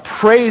lift our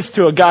praise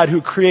to a God who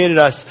created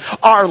us.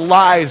 Our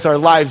lives are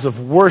lives of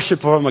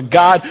worship from a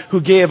God who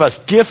gave us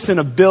gifts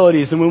and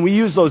abilities. And when we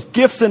use those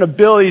gifts and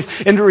abilities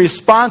in the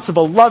response of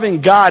a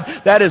loving God,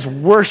 that is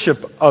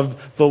worship of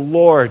the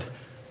Lord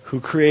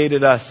who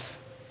created us.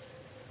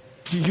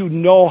 Do you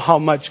know how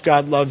much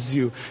God loves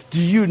you?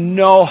 Do you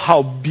know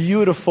how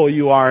beautiful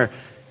you are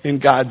in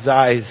God's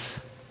eyes?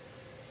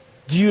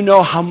 Do you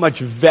know how much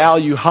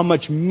value, how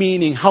much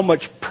meaning, how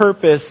much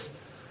purpose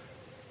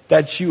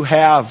that you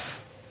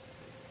have?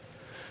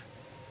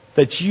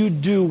 That you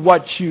do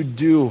what you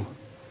do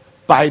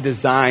by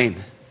design,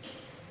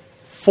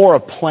 for a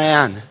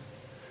plan,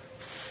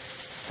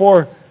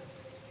 for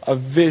a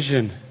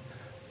vision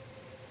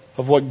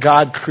of what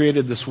God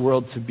created this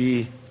world to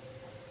be.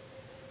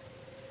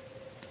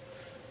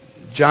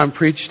 John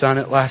preached on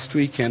it last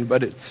weekend,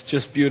 but it's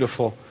just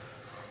beautiful.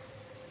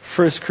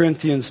 1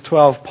 Corinthians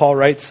 12, Paul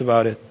writes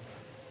about it.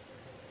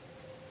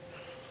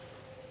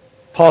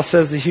 Paul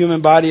says the human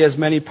body has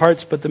many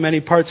parts, but the many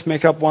parts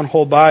make up one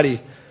whole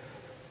body.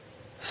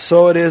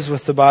 So it is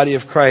with the body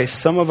of Christ.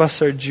 Some of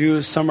us are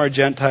Jews, some are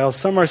Gentiles,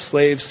 some are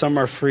slaves, some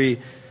are free.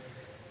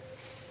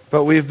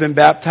 But we've been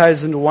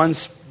baptized into one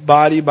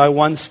body by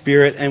one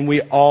Spirit, and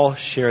we all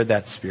share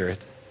that Spirit.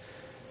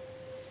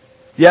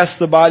 Yes,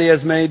 the body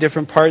has many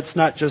different parts,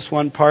 not just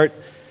one part.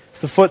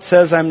 The foot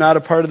says, I'm not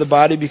a part of the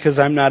body because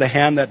I'm not a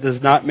hand. That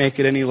does not make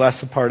it any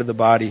less a part of the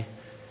body.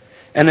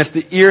 And if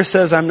the ear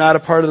says, I'm not a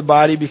part of the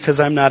body because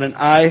I'm not an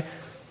eye,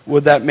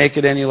 would that make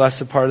it any less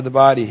a part of the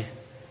body?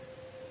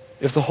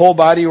 If the whole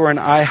body were an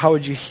eye, how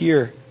would you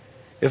hear?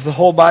 If the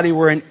whole body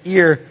were an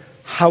ear,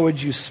 how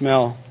would you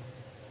smell?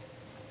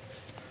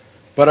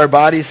 But our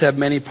bodies have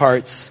many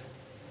parts.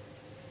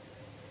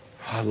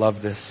 Oh, I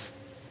love this.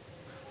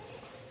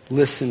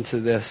 Listen to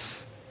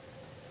this.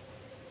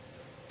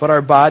 But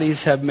our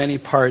bodies have many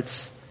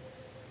parts.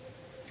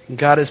 And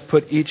God has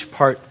put each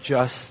part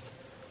just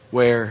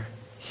where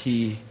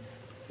He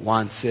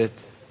wants it.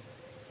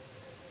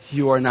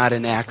 You are not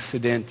an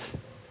accident.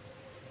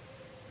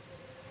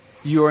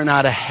 You are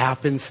not a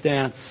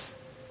happenstance.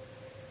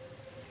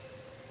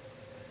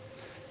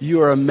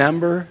 You are a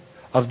member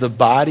of the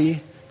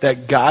body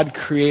that God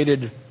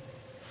created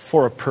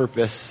for a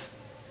purpose.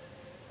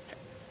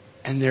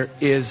 And there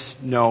is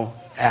no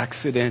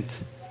accident.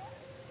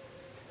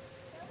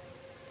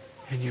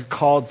 And you're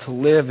called to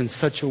live in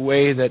such a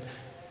way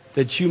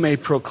that you may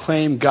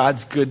proclaim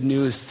God's good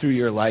news through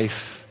your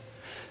life.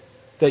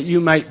 That you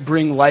might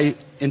bring light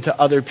into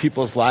other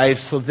people's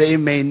lives so they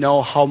may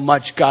know how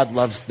much God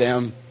loves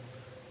them.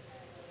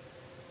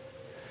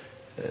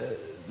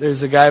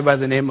 There's a guy by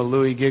the name of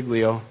Louis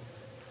Giglio.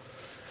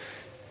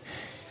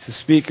 He's a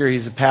speaker,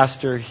 he's a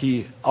pastor.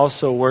 He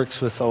also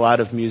works with a lot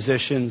of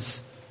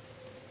musicians.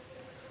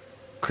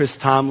 Chris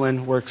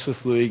Tomlin works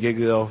with Louis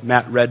Giglio.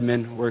 Matt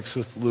Redman works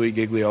with Louis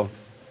Giglio.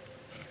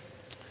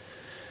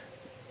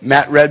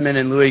 Matt Redman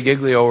and Louis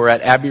Giglio were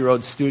at Abbey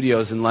Road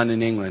Studios in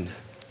London, England.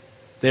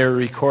 They were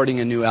recording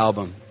a new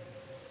album.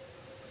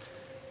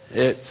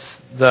 It's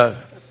the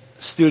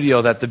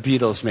studio that the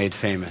Beatles made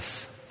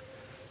famous.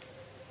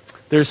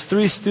 There's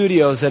 3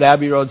 studios at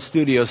Abbey Road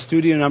Studios.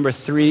 Studio number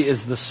 3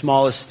 is the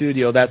smallest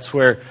studio. That's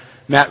where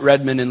Matt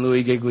Redman and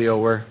Louis Giglio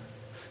were.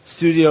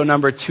 Studio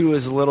number 2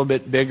 is a little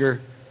bit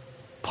bigger.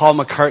 Paul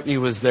McCartney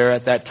was there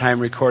at that time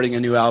recording a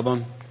new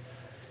album.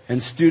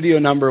 And studio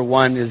number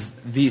 1 is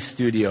the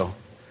studio.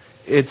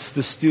 It's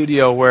the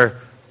studio where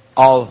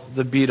all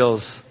the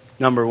Beatles'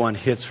 number 1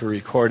 hits were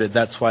recorded.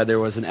 That's why there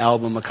was an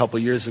album a couple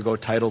years ago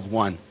titled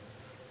One.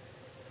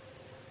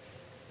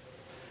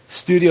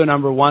 Studio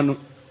number 1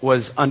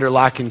 was under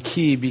lock and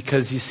key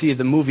because, you see,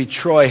 the movie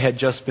Troy had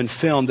just been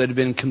filmed. It had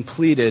been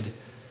completed.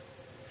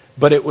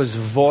 But it was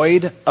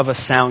void of a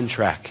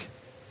soundtrack.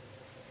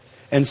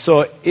 And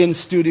so in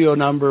studio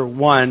number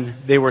 1,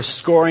 they were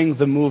scoring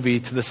the movie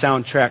to the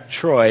soundtrack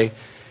Troy.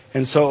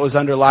 And so it was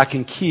under lock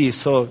and key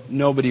so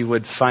nobody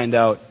would find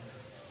out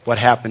what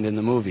happened in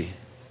the movie.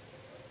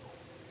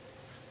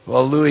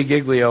 Well, Louis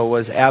Giglio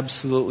was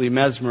absolutely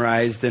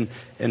mesmerized and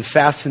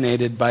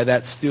fascinated by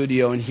that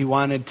studio, and he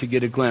wanted to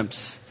get a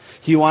glimpse.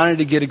 He wanted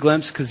to get a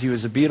glimpse because he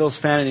was a Beatles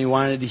fan, and he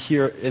wanted to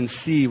hear and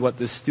see what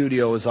this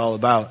studio was all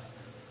about.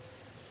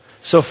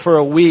 So for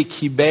a week,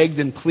 he begged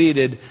and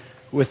pleaded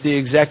with the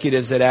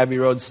executives at Abbey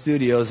Road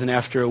Studios, and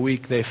after a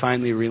week, they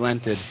finally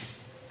relented.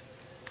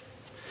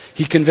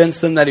 He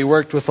convinced them that he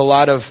worked with a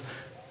lot of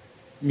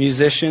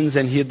musicians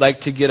and he'd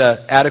like to get an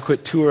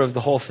adequate tour of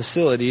the whole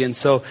facility, and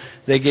so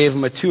they gave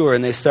him a tour,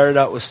 and they started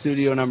out with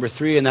studio number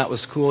 3, and that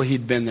was cool.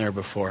 He'd been there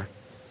before.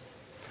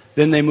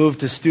 Then they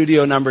moved to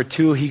studio number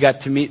 2. He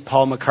got to meet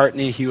Paul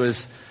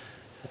McCartney.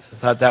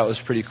 Thought that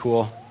was pretty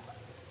cool.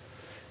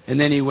 And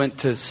then he went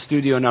to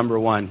studio number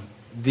 1,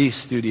 the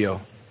studio.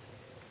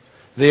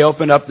 They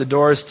opened up the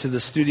doors to the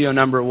studio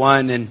number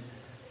 1, and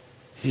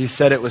he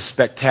said it was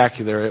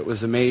spectacular. It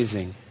was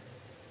amazing.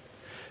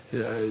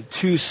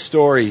 2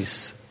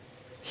 stories,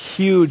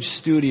 huge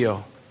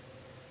studio.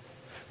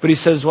 But he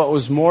says what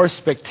was more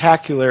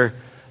spectacular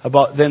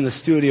than the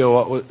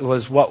studio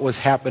was what was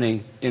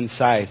happening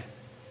inside.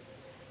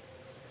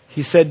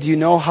 He said, do you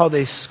know how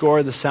they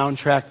score the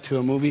soundtrack to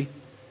a movie?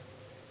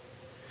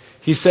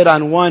 He said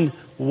on one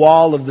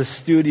wall of the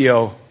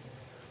studio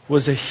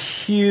was a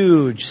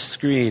huge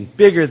screen,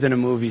 bigger than a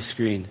movie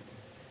screen.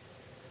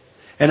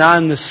 And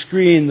on the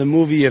screen, the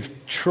movie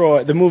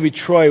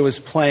Troy was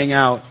playing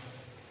out.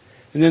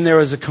 And then there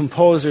was a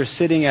composer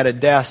sitting at a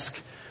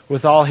desk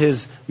with all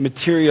his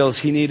materials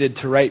he needed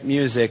to write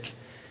music.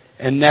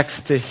 And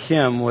next to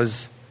him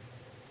was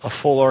a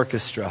full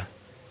orchestra.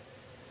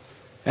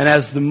 And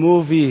as the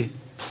movie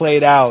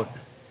played out,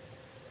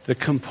 the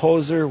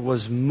composer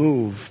was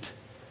moved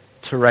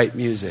to write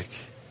music.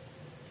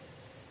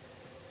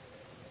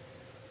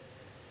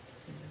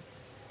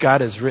 God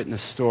has written a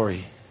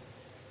story.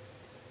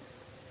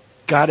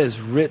 God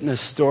has written a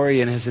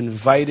story and has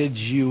invited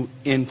you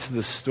into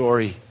the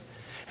story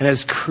and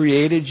has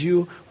created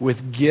you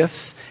with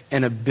gifts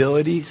and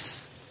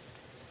abilities.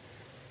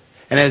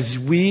 And as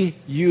we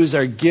use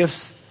our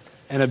gifts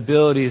and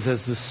abilities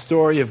as the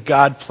story of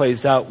God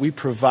plays out, we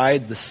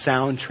provide the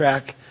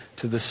soundtrack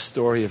to the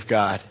story of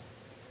God.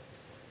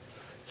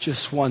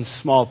 Just one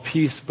small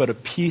piece, but a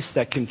piece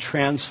that can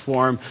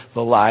transform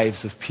the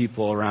lives of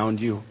people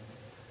around you.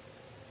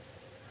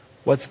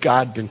 What's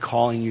God been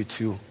calling you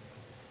to?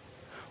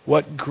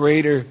 What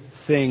greater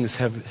things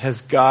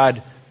has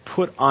God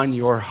put on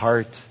your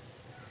heart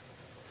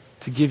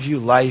to give you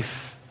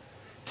life,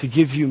 to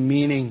give you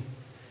meaning,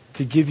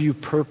 to give you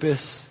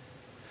purpose,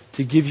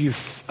 to give you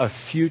a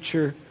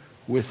future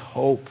with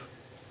hope?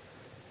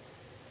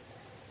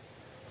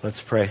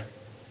 Let's pray.